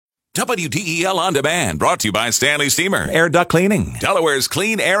WDEL On Demand, brought to you by Stanley Steamer, Air Duct Cleaning, Delaware's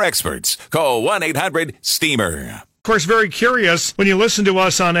clean air experts. Call 1-800-STEAMER. Of course, very curious, when you listen to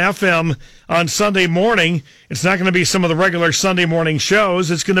us on FM on Sunday morning, it's not going to be some of the regular Sunday morning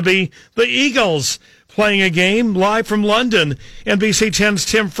shows. It's going to be the Eagles playing a game live from London. NBC 10's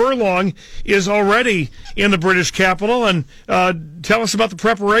Tim Furlong is already in the British capital. And tell us about the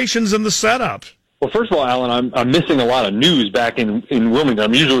preparations and the setup. Well, first of all, Alan, I'm missing a lot of news back in Wilmington.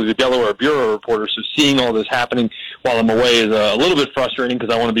 I'm usually the Delaware Bureau reporter, so seeing all this happening while I'm away is a little bit frustrating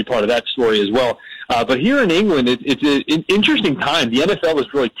because I want to be part of that story as well. But here in England, it's an interesting time. The NFL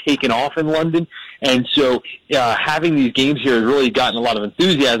has really taken off in London, and so having these games here has really gotten a lot of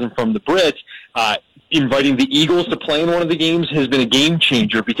enthusiasm from the Brits. Inviting the Eagles to play in one of the games has been a game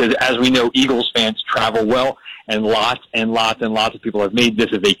changer because, as we know, Eagles fans travel well, and lots of people have made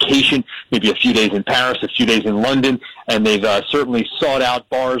this a vacation, maybe a few days in Paris, a few days in London, and they've certainly sought out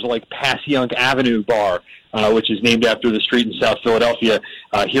bars like Passyunk Avenue Bar, which is named after the street in South Philadelphia,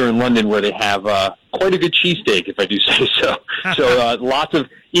 here in London, where they have quite a good cheesesteak, if I do say so. So lots of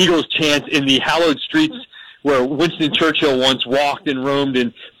Eagles chants in the hallowed streets where Winston Churchill once walked and roamed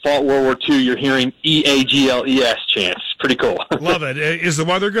and fought World War II. You're hearing EAGLES chants. Pretty cool. Love it. Is the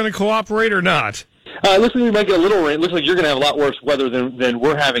weather going to cooperate or not? It looks like we might get a little rain. It looks like you're going to have a lot worse weather than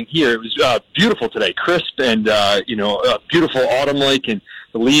we're having here. It was beautiful today, crisp and beautiful autumn-like, and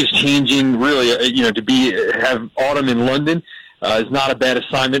the leaves changing. Really, to have autumn in London is not a bad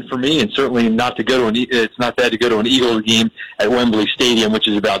assignment for me, and certainly not to go to it's not bad to go to an Eagles game at Wembley Stadium, which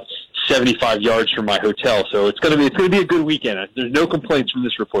is about 75 yards from my hotel. So it's going to be a good weekend. There's no complaints from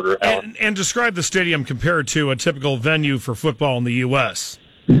this reporter, Alan. And describe the stadium compared to a typical venue for football in the U.S.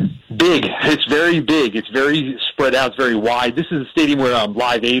 Big. It's very big. It's very spread out. It's very wide. This is a stadium where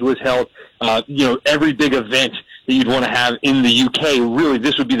Live Aid was held. Every big event that you'd want to have in the UK, really,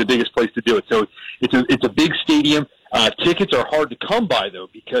 this would be the biggest place to do it. So it's a big stadium. Tickets are hard to come by, though,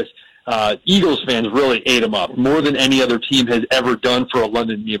 because Eagles fans really ate them up more than any other team has ever done for a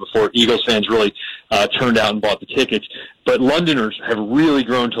London game before. Eagles fans really turned out and bought the tickets. But Londoners have really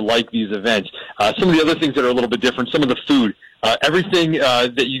grown to like these events. Some of the other things that are a little bit different, some of the food. Everything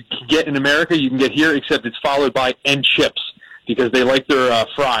that you can get in America, you can get here, except it's followed by and chips, because they like their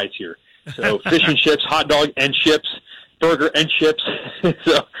fries here. So fish and chips, hot dog and chips, burger and chips.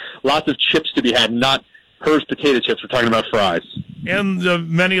 So lots of chips to be had, not Hers potato chips. We're talking about fries. And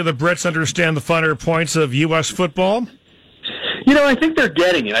many of the Brits understand the finer points of U.S. football? I think they're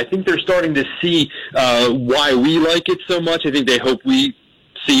getting it. I think they're starting to see why we like it so much. I think they hope we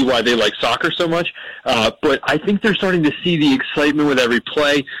see why they like soccer so much. But I think they're starting to see the excitement with every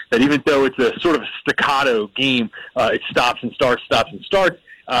play, that even though it's a sort of staccato game, it stops and starts,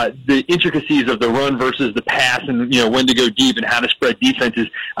 the intricacies of the run versus the pass and, when to go deep and how to spread defenses.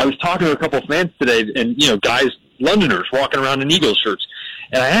 I was talking to a couple of fans today and, guys, Londoners walking around in Eagles shirts.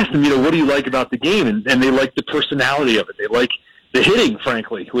 And I asked them, what do you like about the game? And they like the personality of it. They like the hitting,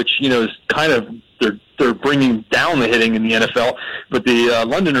 frankly, which, is kind of, they're bringing down the hitting in the NFL. But the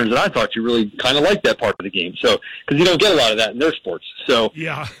Londoners that I talked to really kind of like that part of the game. So, because you don't get a lot of that in their sports. So,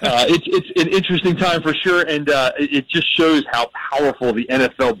 yeah. It's an interesting time for sure. And it just shows how powerful the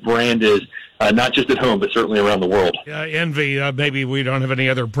NFL brand is, not just at home, but certainly around the world. Envy, maybe we don't have any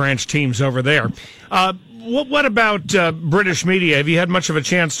other branch teams over there. What about British media? Have you had much of a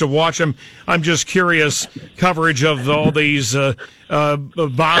chance to watch them? I'm just curious, coverage of all these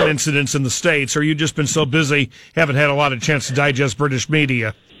bomb incidents in the States, or you just been so busy, haven't had a lot of chance to digest British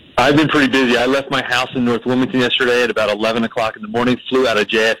media? I've been pretty busy. I left my house in North Wilmington yesterday at about 11 o'clock in the morning, flew out of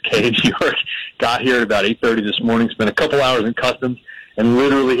JFK in New York, got here at about 8:30 this morning, spent a couple hours in customs, and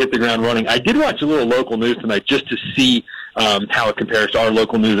literally hit the ground running. I did watch a little local news tonight just to see how it compares to our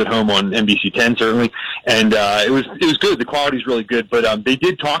local news at home on NBC 10, certainly. And it was good. The quality's really good. But they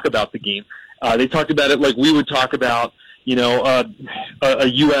did talk about the game. They talked about it like we would talk about, a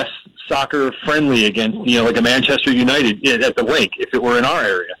U.S. soccer friendly against, like a Manchester United at the Lake, if it were in our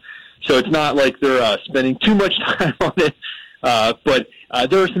area. So it's not like they're spending too much time on it. But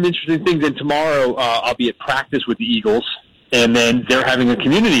there are some interesting things. And tomorrow I'll be at practice with the Eagles. And then they're having a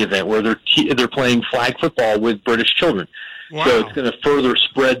community event where they're playing flag football with British children. Wow. So it's going to further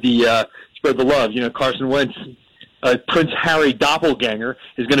spread the love. Carson Wentz, Prince Harry doppelganger,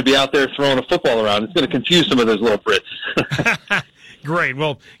 is going to be out there throwing a football around. It's going to confuse some of those little Brits. Great.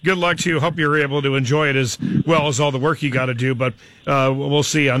 Well, good luck to you. Hope you're able to enjoy it as well as all the work you got to do. But we'll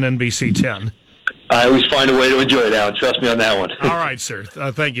see you on NBC 10. I always find a way to enjoy it, Alan. Trust me on that one. All right, sir.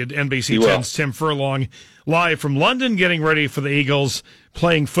 Thank you. NBC 10's Tim Furlong, live from London, getting ready for the Eagles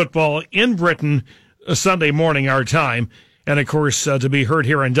playing football in Britain Sunday morning, our time. and, of course, to be heard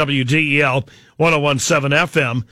here on WDEL 101.7 FM.